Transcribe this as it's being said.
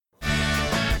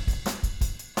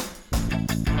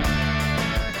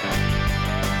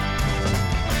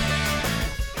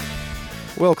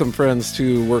Welcome, friends,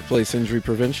 to Workplace Injury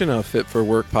Prevention, a Fit for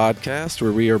Work podcast,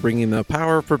 where we are bringing the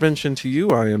power of prevention to you.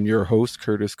 I am your host,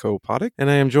 Curtis Kopodic, and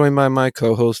I am joined by my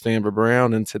co-host, Amber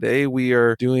Brown. And today we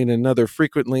are doing another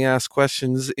frequently asked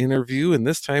questions interview. And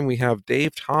this time we have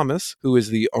Dave Thomas, who is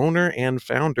the owner and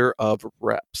founder of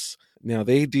REPS. Now,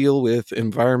 they deal with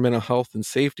environmental health and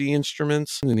safety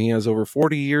instruments, and he has over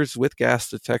 40 years with gas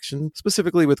detection,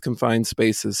 specifically with confined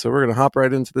spaces. So we're going to hop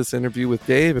right into this interview with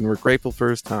Dave, and we're grateful for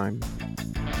his time.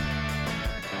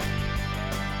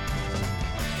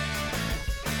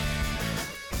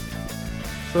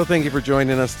 So thank you for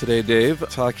joining us today, Dave,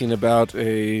 talking about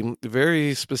a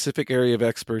very specific area of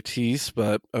expertise,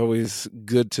 but always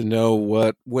good to know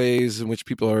what ways in which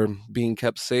people are being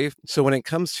kept safe. So when it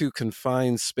comes to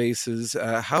confined spaces,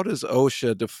 how does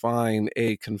OSHA define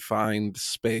a confined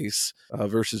space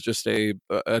versus just a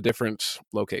different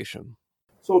location?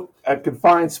 So a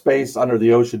confined space under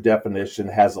the OSHA definition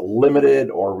has limited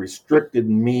or restricted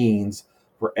means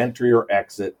for entry or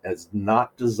exit and is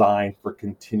not designed for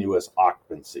continuous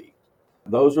occupancy.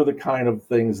 Those are the kind of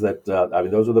things that,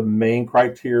 those are the main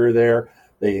criteria there.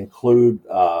 They include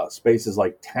spaces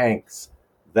like tanks,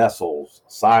 vessels,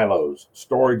 silos,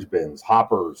 storage bins,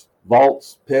 hoppers,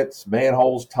 vaults, pits,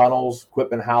 manholes, tunnels,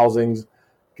 equipment housings,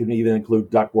 can even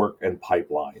include ductwork and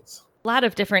pipelines. A lot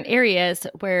of different areas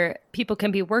where people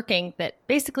can be working that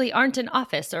basically aren't an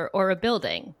office or a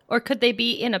building, or could they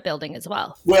be in a building as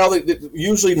well? Well,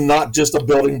 usually not just a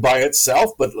building by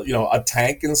itself, but a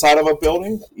tank inside of a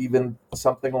building, even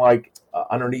something like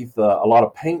underneath a lot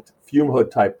of paint, fume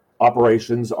hood type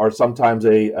operations are sometimes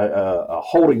a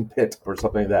holding pit or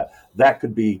something like that. That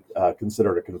could be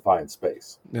considered a confined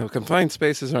space. Now, confined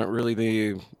spaces aren't really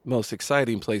the most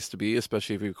exciting place to be,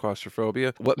 especially if you have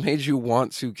claustrophobia. What made you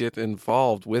want to get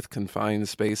involved with confined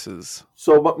spaces?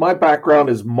 So my background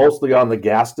is mostly on the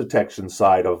gas detection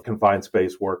side of confined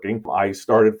space working. I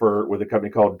started with a company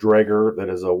called Draeger that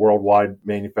is a worldwide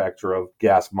manufacturer of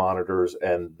gas monitors,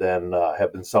 and then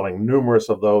have been selling numerous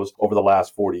of those over the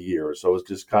last 40 years. So it was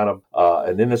just kind of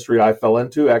an industry I fell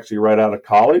into actually right out of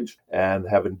college, and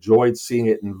have enjoyed seeing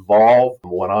it evolve.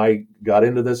 When I got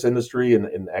into this industry in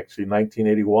actually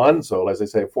 1981, so as I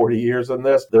say, 40 years in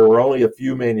this, there were only a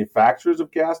few manufacturers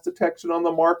of gas detection on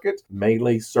the market,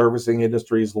 mainly servicing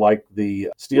industries like the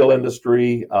steel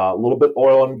industry, a little bit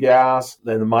oil and gas,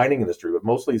 then the mining industry, but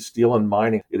mostly steel and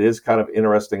mining. It is kind of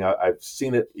interesting. I've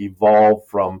seen it evolve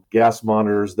from gas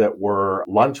monitors that were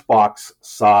lunchbox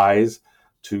size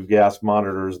to gas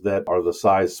monitors that are the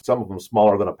size, some of them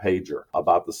smaller than a pager,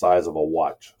 about the size of a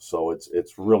watch. So it's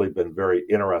really been very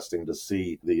interesting to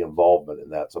see the involvement in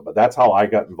that. But that's how I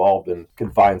got involved in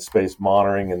confined space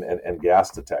monitoring and gas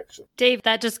detection. Dave,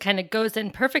 that just kind of goes in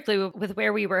perfectly with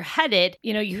where we were headed.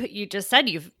 You just said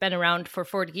you've been around for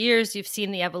 40 years, you've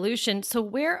seen the evolution. So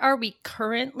where are we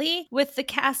currently with the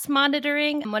gas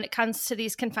monitoring when it comes to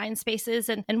these confined spaces?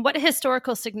 And what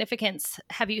historical significance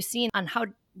have you seen on how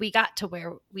we got to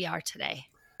where we are today?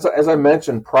 As I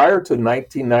mentioned, prior to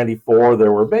 1994,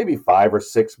 there were maybe 5 or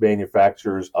 6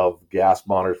 manufacturers of gas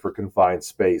monitors for confined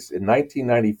space. In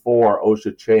 1994,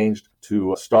 OSHA changed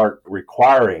to start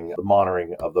requiring the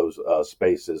monitoring of those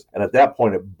spaces. And at that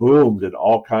point, it boomed and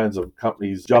all kinds of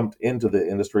companies jumped into the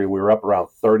industry. We were up around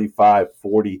 35,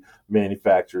 40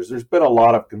 manufacturers. There's been a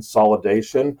lot of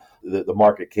consolidation. The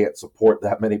market can't support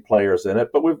that many players in it,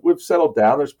 but we've settled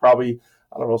down. There's probably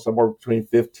somewhere between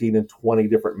 15 and 20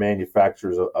 different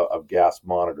manufacturers of gas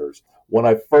monitors. When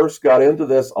I first got into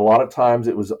this, a lot of times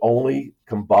it was only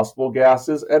combustible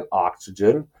gases and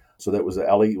oxygen. So that was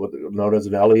known as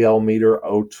an LEL meter,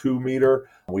 O2 meter.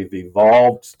 We've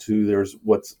evolved to, there's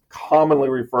what's commonly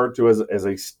referred to as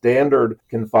a standard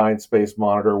confined space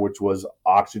monitor, which was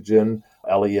oxygen,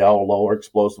 LEL, lower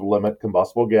explosive limit,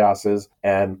 combustible gases,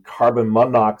 and carbon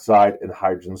monoxide and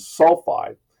hydrogen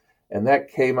sulfide. And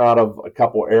that came out of a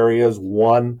couple areas.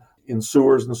 One, in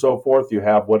sewers and so forth, you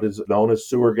have what is known as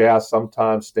sewer gas,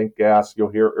 sometimes stink gas, you'll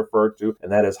hear it referred to,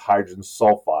 and that is hydrogen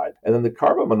sulfide. And then the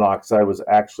carbon monoxide was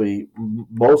actually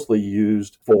mostly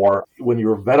used for when you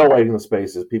were ventilating the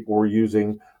spaces. People were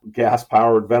using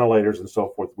gas-powered ventilators and so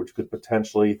forth, which could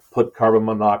potentially put carbon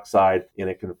monoxide in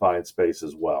a confined space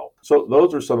as well. So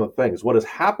those are some of the things. What has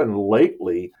happened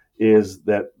lately is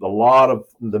that a lot of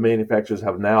the manufacturers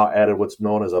have now added what's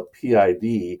known as a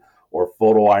PID, or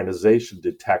photoionization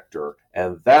detector.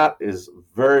 And that is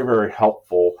very, very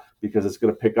helpful because it's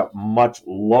going to pick up much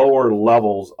lower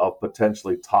levels of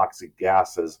potentially toxic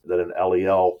gases than an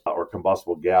LEL or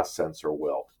combustible gas sensor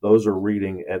will. Those are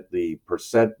reading at the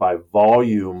percent by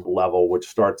volume level, which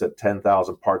starts at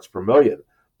 10,000 parts per million.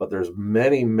 but there's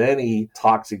many, many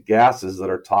toxic gases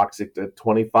that are toxic at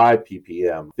 25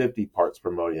 ppm, 50 parts per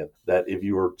million, that if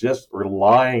you were just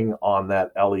relying on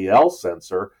that LEL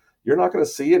sensor, you're not going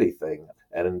to see anything.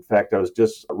 And in fact, I was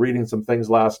just reading some things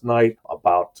last night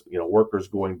about, workers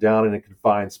going down in a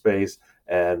confined space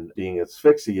and being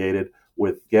asphyxiated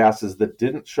with gases that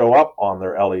didn't show up on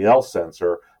their LEL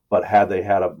sensor, but had they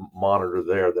had a monitor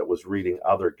there that was reading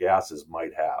other gases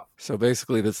might have. So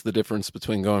basically, that's the difference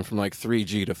between going from like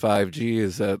 3G to 5G.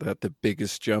 Is that the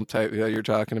biggest jump type that you're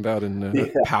talking about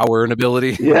in power and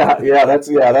ability? Yeah, that's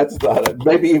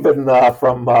maybe even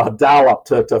from dial-up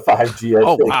to 5G.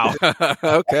 Oh, wow.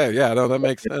 Okay, yeah, no, that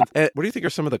makes sense. And what do you think are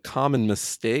some of the common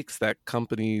mistakes that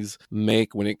companies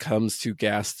make when it comes to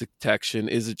gas detection?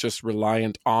 Is it just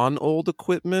reliant on old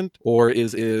equipment, or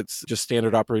is it just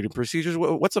standard operating procedures?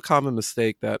 What's a common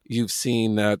mistake that you've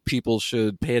seen that people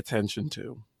should pay attention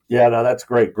to? Yeah, no, that's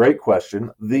great. Great question.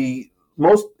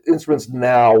 Most instruments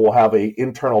now will have an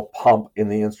internal pump in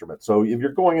the instrument. So if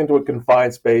you're going into a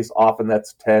confined space, often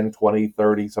that's 10, 20,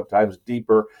 30, sometimes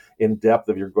deeper in depth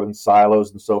if you're going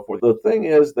silos and so forth. The thing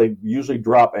is, they usually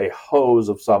drop a hose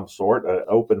of some sort, an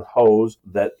open hose,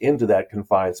 that into that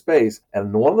confined space.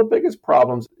 And one of the biggest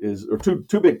problems is, or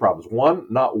two big problems. One,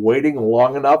 not waiting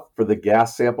long enough for the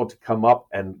gas sample to come up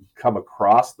and come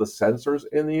across the sensors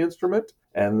in the instrument.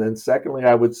 And then secondly,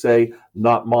 I would say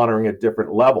not monitoring at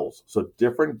different levels. So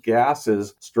different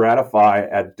gases stratify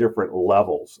at different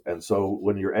levels. And so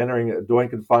when you're doing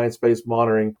confined space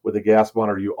monitoring with a gas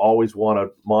monitor, you always want to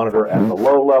monitor at the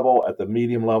low level, at the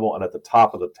medium level, and at the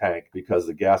top of the tank, because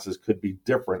the gases could be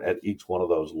different at each one of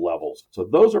those levels. So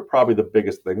those are probably the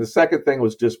biggest thing. The second thing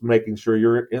was just making sure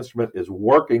your instrument is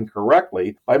working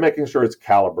correctly by making sure it's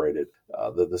calibrated.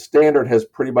 The standard has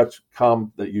pretty much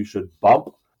come that you should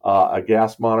bump a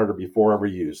gas monitor before every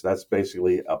use. That's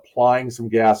basically applying some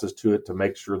gases to it to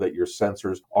make sure that your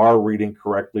sensors are reading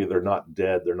correctly, they're not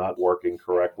dead, they're not working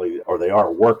correctly, or they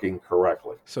are working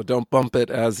correctly. So don't bump it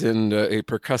as in a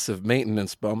percussive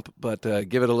maintenance bump, but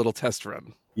give it a little test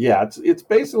run. Yeah, it's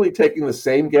basically taking the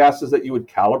same gases that you would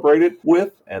calibrate it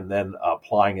with and then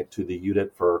applying it to the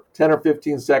unit for 10 or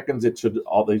 15 seconds. They should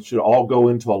all go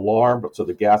into alarm, so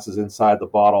the gases inside the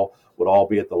bottle would all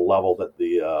be at the level that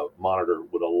the monitor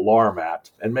would alarm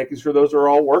at, and making sure those are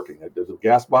all working. The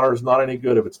gas monitor is not any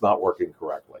good if it's not working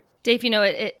correctly. Dave,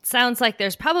 it sounds like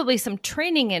there's probably some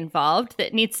training involved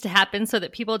that needs to happen so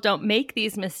that people don't make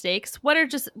these mistakes.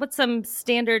 What's some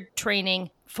standard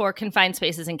training for confined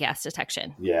spaces and gas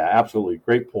detection? Yeah, absolutely.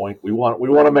 Great point. We want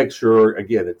to make sure,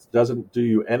 again, it doesn't do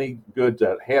you any good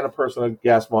to hand a person a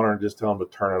gas monitor and just tell them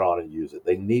to turn it on and use it.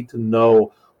 They need to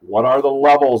know what are the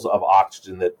levels of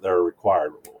oxygen that they're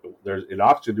required. In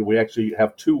oxygen, we actually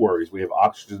have two worries. We have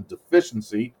oxygen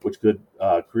deficiency, which could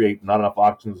create not enough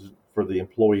oxygen for the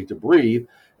employee to breathe,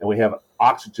 and we have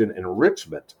oxygen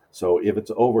enrichment. So if it's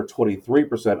over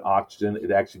 23% oxygen, it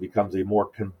actually becomes a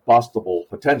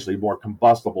potentially more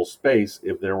combustible space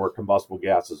if there were combustible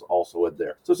gases also in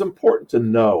there. So it's important to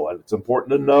know, and it's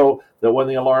important to know that when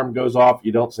the alarm goes off,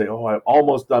 you don't say, "Oh, I'm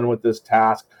almost done with this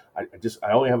task. I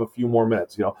only have a few more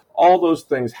minutes." All those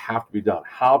things have to be done.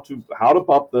 How to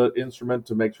bump the instrument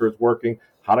to make sure it's working,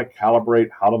 how to calibrate,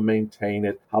 how to maintain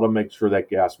it, how to make sure that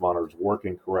gas monitor is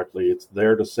working correctly. It's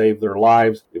there to save their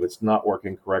lives. If it's not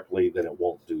working correctly, then it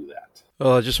won't do that.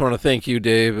 Well, I just want to thank you,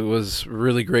 Dave. It was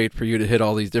really great for you to hit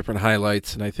all these different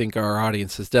highlights, and I think our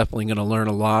audience is definitely going to learn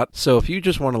a lot. So if you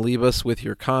just want to leave us with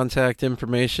your contact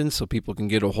information so people can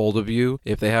get a hold of you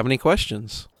if they have any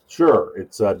questions. Sure.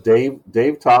 It's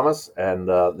Dave Thomas, and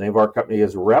the name of our company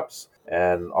is Reps,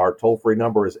 and our toll-free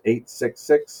number is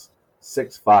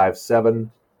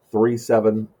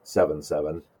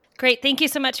 866-657-3777. Great. Thank you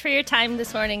so much for your time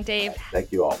this morning, Dave.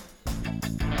 Thank you all.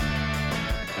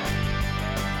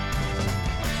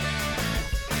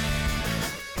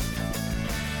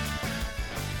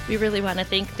 We really want to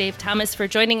thank Dave Thomas for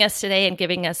joining us today and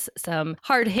giving us some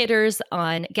hard hitters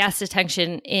on gas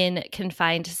detection in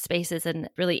confined spaces and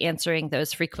really answering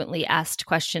those frequently asked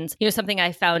questions. Something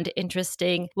I found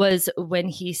interesting was when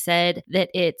he said that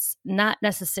it's not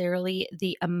necessarily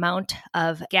the amount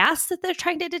of gas that they're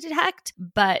trying to detect,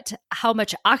 but how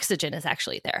much oxygen is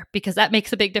actually there, because that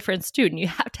makes a big difference too. And you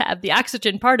have to have the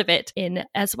oxygen part of it in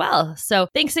as well. So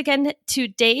thanks again to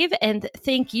Dave, and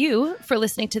thank you for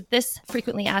listening to this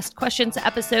frequently asked questions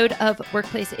episode of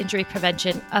Workplace Injury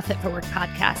Prevention, a Fit for Work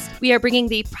podcast. We are bringing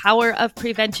the power of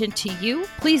prevention to you.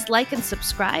 Please like and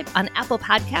subscribe on Apple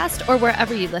Podcast or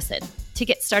wherever you listen. To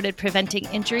get started preventing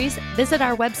injuries, visit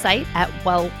our website at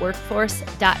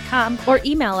wellworkforce.com or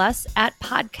email us at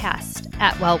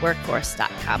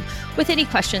podcast@wellworkforce.com with any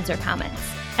questions or comments.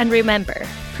 And remember,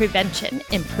 prevention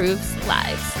improves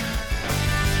lives.